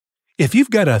If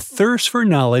you've got a thirst for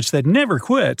knowledge that never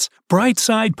quits,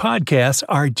 Brightside Podcasts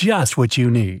are just what you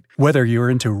need. Whether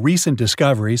you're into recent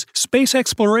discoveries, space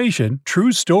exploration,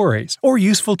 true stories, or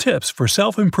useful tips for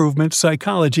self-improvement,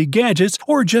 psychology, gadgets,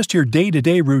 or just your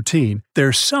day-to-day routine,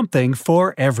 there's something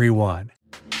for everyone.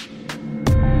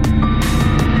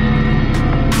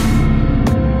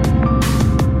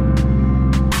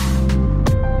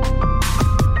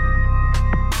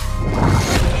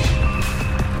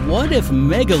 What if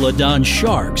megalodon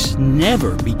sharks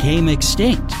never became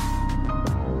extinct?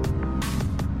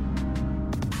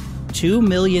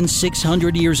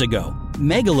 2,600,000 years ago,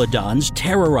 megalodons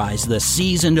terrorized the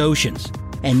seas and oceans,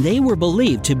 and they were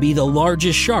believed to be the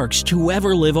largest sharks to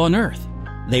ever live on Earth.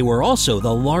 They were also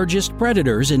the largest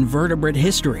predators in vertebrate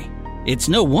history. It's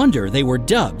no wonder they were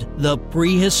dubbed the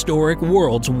prehistoric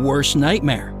world's worst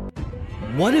nightmare.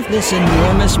 What if this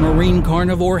enormous marine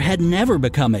carnivore had never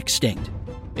become extinct?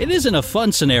 It isn't a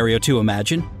fun scenario to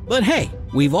imagine, but hey,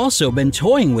 we've also been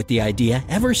toying with the idea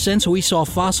ever since we saw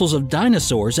fossils of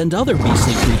dinosaurs and other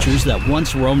beastly creatures that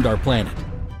once roamed our planet.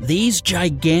 These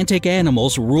gigantic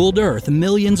animals ruled Earth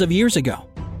millions of years ago,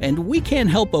 and we can't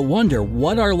help but wonder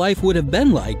what our life would have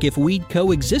been like if we'd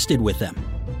coexisted with them.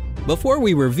 Before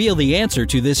we reveal the answer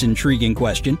to this intriguing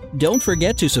question, don't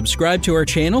forget to subscribe to our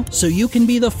channel so you can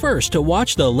be the first to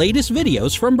watch the latest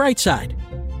videos from Brightside.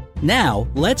 Now,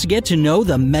 let's get to know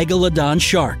the megalodon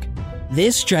shark.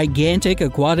 This gigantic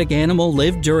aquatic animal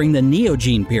lived during the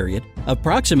Neogene period,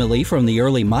 approximately from the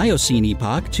early Miocene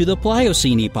epoch to the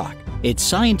Pliocene epoch. Its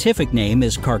scientific name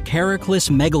is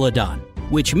Carchariclis megalodon,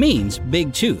 which means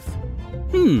big tooth.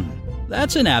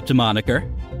 That's an apt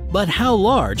moniker. But how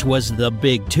large was the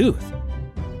big tooth?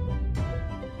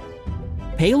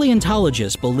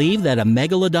 Paleontologists believe that a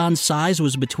megalodon's size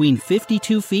was between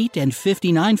 52 feet and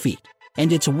 59 feet.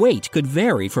 And its weight could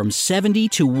vary from 70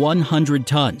 to 100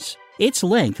 tons. Its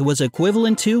length was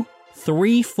equivalent to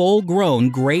 3 full-grown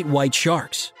great white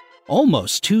sharks,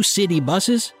 almost 2 city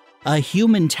buses, a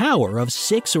human tower of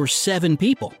 6 or 7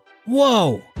 people.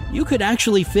 Whoa! You could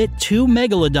actually fit 2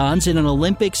 megalodons in an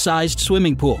Olympic-sized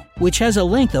swimming pool, which has a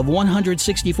length of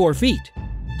 164 feet.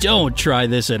 Don't try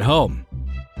this at home.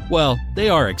 Well, they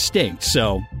are extinct,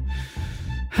 so...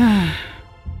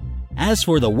 As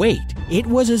for the weight, it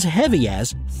was as heavy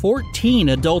as 14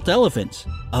 adult elephants,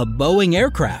 a Boeing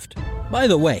aircraft. By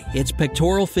the way, its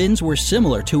pectoral fins were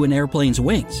similar to an airplane's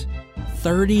wings.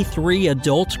 33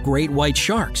 adult great white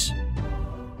sharks.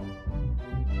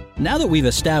 Now that we've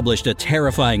established a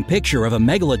terrifying picture of a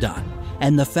megalodon,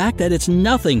 and the fact that it's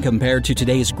nothing compared to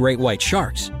today's great white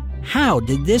sharks, how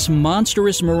did this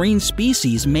monstrous marine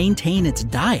species maintain its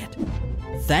diet?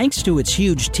 Thanks to its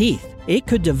huge teeth, it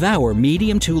could devour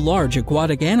medium to large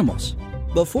aquatic animals.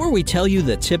 Before we tell you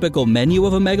the typical menu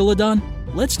of a megalodon,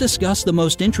 let's discuss the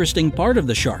most interesting part of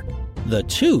the shark, the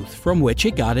tooth from which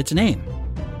it got its name.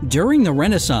 During the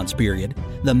Renaissance period,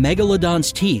 the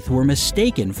megalodon's teeth were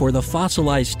mistaken for the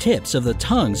fossilized tips of the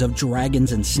tongues of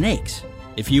dragons and snakes.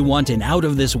 If you want an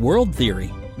out-of-this-world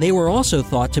theory, they were also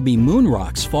thought to be moon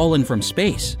rocks fallen from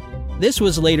space. This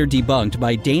was later debunked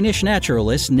by Danish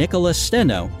naturalist Nicholas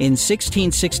Steno in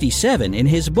 1667 in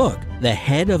his book, The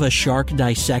Head of a Shark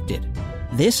Dissected.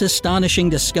 This astonishing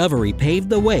discovery paved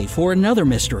the way for another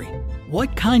mystery.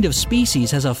 What kind of species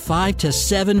has a 5 to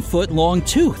 7 foot long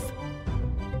tooth?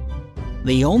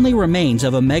 The only remains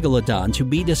of a megalodon to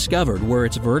be discovered were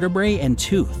its vertebrae and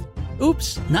tooth.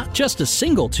 Oops, not just a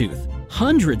single tooth.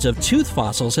 Hundreds of tooth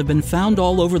fossils have been found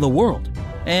all over the world.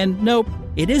 And nope,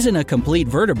 it isn't a complete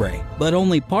vertebrae, but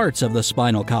only parts of the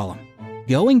spinal column.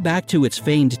 Going back to its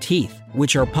famed teeth,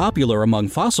 which are popular among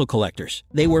fossil collectors,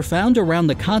 they were found around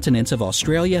the continents of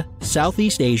Australia,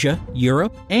 Southeast Asia,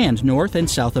 Europe, and North and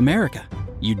South America.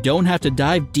 You don't have to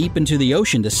dive deep into the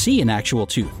ocean to see an actual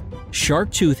tooth.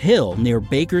 Sharktooth Hill near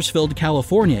Bakersfield,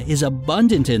 California is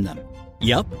abundant in them.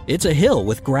 Yup, it's a hill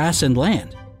with grass and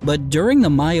land. But during the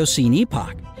Miocene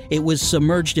epoch, it was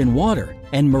submerged in water,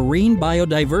 and marine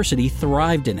biodiversity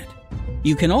thrived in it.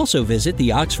 You can also visit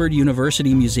the Oxford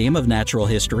University Museum of Natural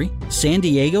History, San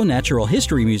Diego Natural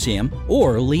History Museum,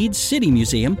 or Leeds City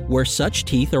Museum, where such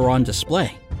teeth are on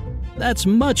display. That's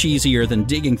much easier than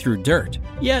digging through dirt,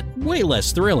 yet way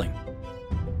less thrilling.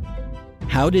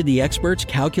 How did the experts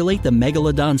calculate the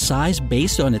megalodon's size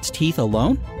based on its teeth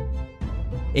alone?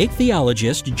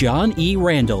 Ichthyologist John E.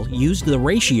 Randall used the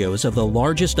ratios of the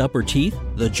largest upper teeth,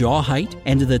 the jaw height,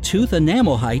 and the tooth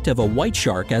enamel height of a white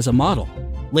shark as a model.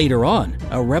 Later on,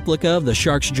 a replica of the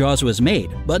shark's jaws was made,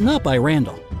 but not by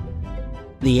Randall.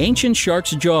 The ancient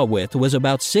shark's jaw width was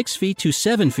about 6 feet to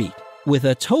 7 feet, with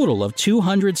a total of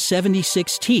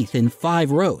 276 teeth in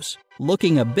 5 rows,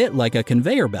 looking a bit like a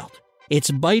conveyor belt. Its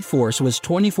bite force was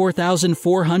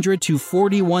 24,400 to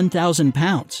 41,000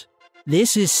 pounds.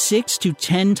 This is 6 to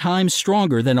 10 times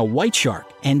stronger than a white shark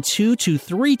and 2 to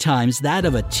 3 times that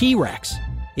of a T-Rex.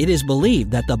 It is believed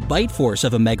that the bite force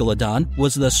of a megalodon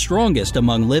was the strongest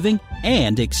among living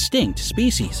and extinct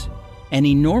species. An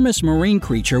enormous marine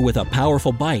creature with a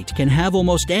powerful bite can have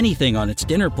almost anything on its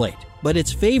dinner plate, but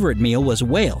its favorite meal was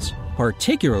whales,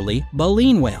 particularly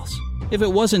baleen whales. If it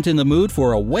wasn't in the mood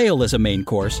for a whale as a main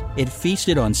course, it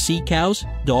feasted on sea cows,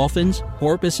 dolphins,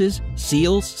 porpoises,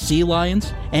 seals, sea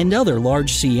lions, and other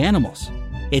large sea animals.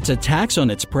 Its attacks on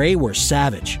its prey were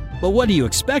savage, but what do you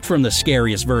expect from the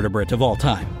scariest vertebrate of all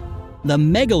time? The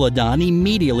megalodon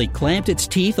immediately clamped its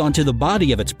teeth onto the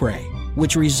body of its prey,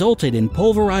 which resulted in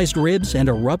pulverized ribs and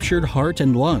a ruptured heart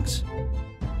and lungs.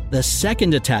 The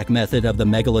second attack method of the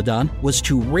megalodon was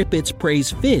to rip its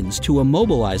prey's fins to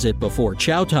immobilize it before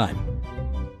chow time.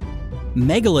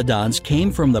 Megalodons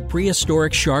came from the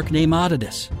prehistoric shark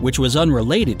Nematodus, which was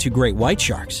unrelated to great white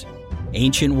sharks.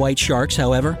 Ancient white sharks,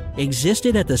 however,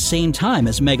 existed at the same time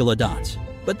as megalodons,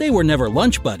 but they were never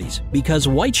lunch buddies because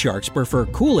white sharks prefer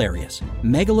cool areas.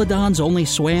 Megalodons only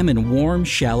swam in warm,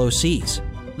 shallow seas.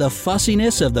 The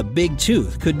fussiness of the big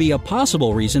tooth could be a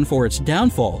possible reason for its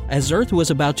downfall as Earth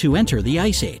was about to enter the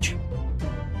Ice Age.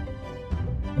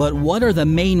 But what are the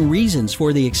main reasons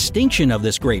for the extinction of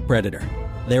this great predator?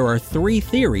 There are 3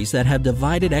 theories that have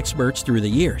divided experts through the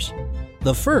years.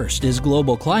 The first is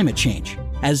global climate change.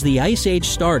 As the Ice Age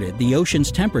started, the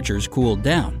ocean's temperatures cooled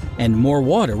down, and more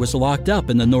water was locked up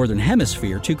in the northern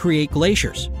hemisphere to create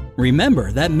glaciers.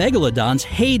 Remember that megalodons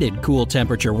hated cool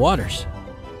temperature waters.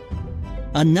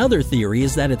 Another theory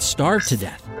is that it starved to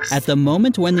death. At the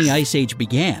moment when the Ice Age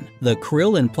began, the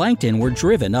krill and plankton were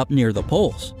driven up near the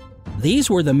poles. These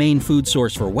were the main food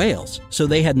source for whales, so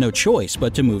they had no choice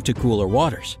but to move to cooler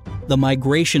waters. The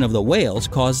migration of the whales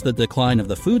caused the decline of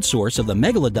the food source of the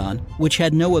megalodon, which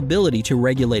had no ability to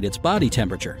regulate its body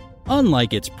temperature,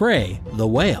 unlike its prey, the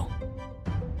whale.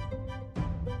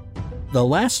 The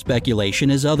last speculation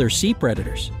is other sea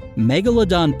predators.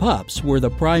 Megalodon pups were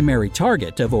the primary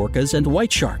target of orcas and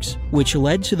white sharks, which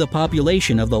led to the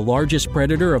population of the largest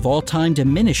predator of all time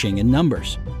diminishing in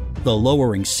numbers. The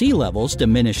lowering sea levels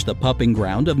diminished the pupping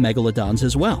ground of megalodons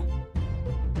as well.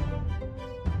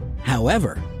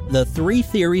 However, the 3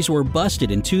 theories were busted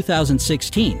in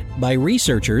 2016 by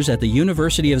researchers at the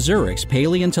University of Zurich's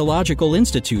Paleontological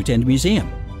Institute and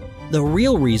Museum. The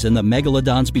real reason the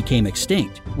megalodons became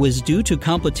extinct was due to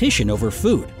competition over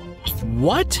food.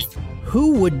 What?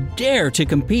 Who would dare to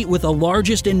compete with the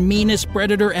largest and meanest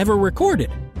predator ever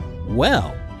recorded?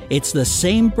 Well, it's the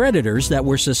same predators that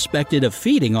were suspected of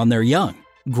feeding on their young,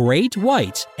 great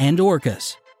whites and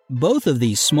orcas. Both of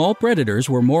these small predators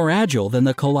were more agile than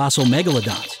the colossal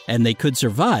megalodons, and they could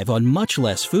survive on much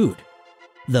less food.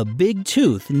 The big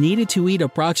tooth needed to eat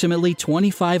approximately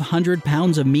 2,500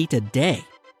 pounds of meat a day.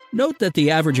 Note that the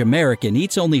average American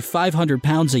eats only 500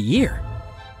 pounds a year.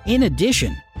 In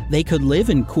addition, they could live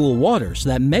in cool waters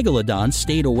that megalodons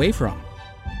stayed away from.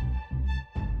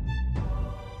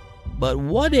 But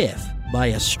what if, by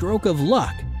a stroke of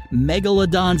luck,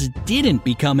 megalodons didn't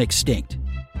become extinct?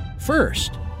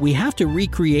 First, we have to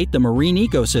recreate the marine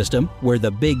ecosystem where the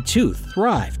big tooth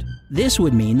thrived. This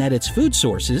would mean that its food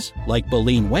sources, like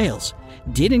baleen whales,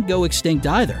 didn't go extinct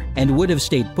either and would have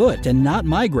stayed put and not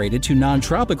migrated to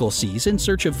non-tropical seas in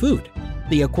search of food.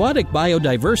 The aquatic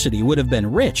biodiversity would have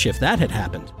been rich if that had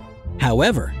happened.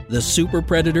 However, the super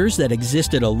predators that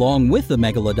existed along with the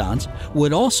megalodons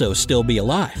would also still be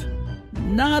alive.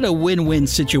 Not a win-win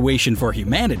situation for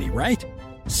humanity, right?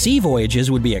 Sea voyages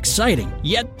would be exciting,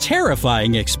 yet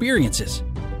terrifying experiences.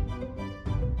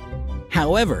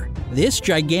 However, this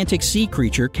gigantic sea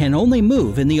creature can only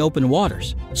move in the open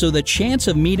waters, so the chance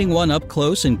of meeting one up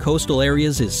close in coastal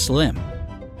areas is slim.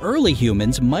 Early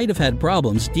humans might have had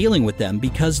problems dealing with them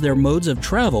because their modes of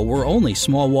travel were only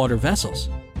small water vessels.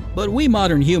 But we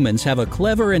modern humans have a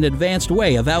clever and advanced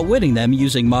way of outwitting them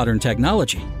using modern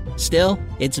technology. Still,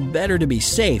 it's better to be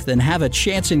safe than have a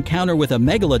chance encounter with a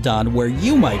megalodon where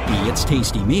you might be its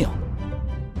tasty meal.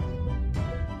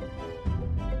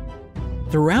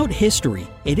 Throughout history,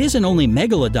 it isn't only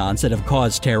megalodons that have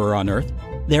caused terror on Earth.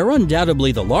 They're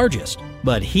undoubtedly the largest,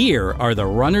 but here are the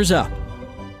runners-up.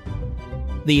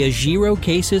 The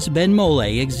Ageirocasis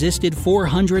benmole existed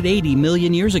 480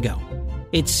 million years ago.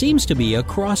 It seems to be a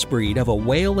crossbreed of a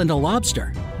whale and a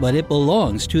lobster, but it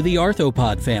belongs to the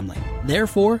arthropod family.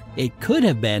 Therefore, it could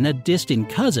have been a distant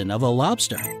cousin of a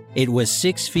lobster. It was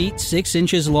 6 feet 6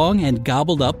 inches long and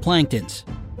gobbled up planktons.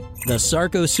 The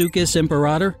Sarcosuchus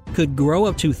imperator could grow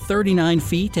up to 39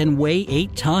 feet and weigh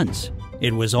 8 tons.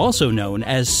 It was also known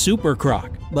as super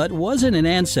croc, but wasn't an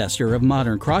ancestor of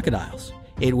modern crocodiles.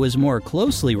 It was more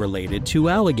closely related to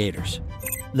alligators.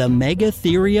 The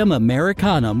Megatherium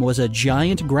americanum was a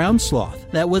giant ground sloth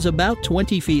that was about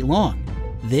 20 feet long.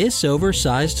 This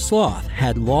oversized sloth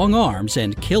had long arms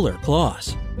and killer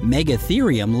claws.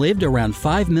 Megatherium lived around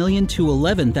 5 million to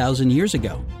 11,000 years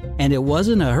ago, and it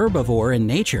wasn't a herbivore in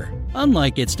nature,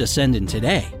 unlike its descendant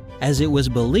today, as it was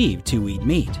believed to eat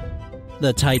meat.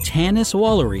 The Titanus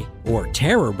walleri, or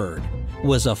terror bird,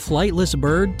 was a flightless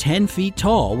bird 10 feet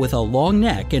tall with a long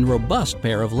neck and robust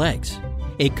pair of legs.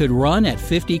 It could run at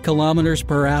 50 kilometers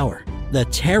per hour. The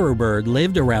terror bird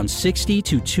lived around 60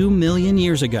 to 2 million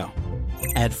years ago.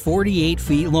 At 48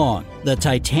 feet long, the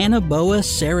Titanoboa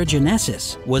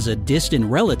ceratogenesis was a distant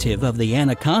relative of the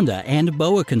anaconda and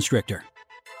boa constrictor.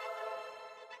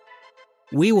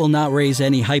 We will not raise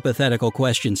any hypothetical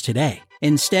questions today.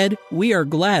 Instead, we are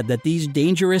glad that these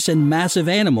dangerous and massive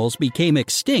animals became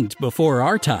extinct before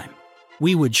our time.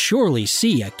 We would surely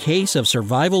see a case of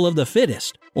survival of the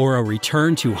fittest or a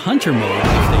return to hunter mode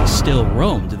if they still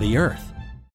roamed the earth.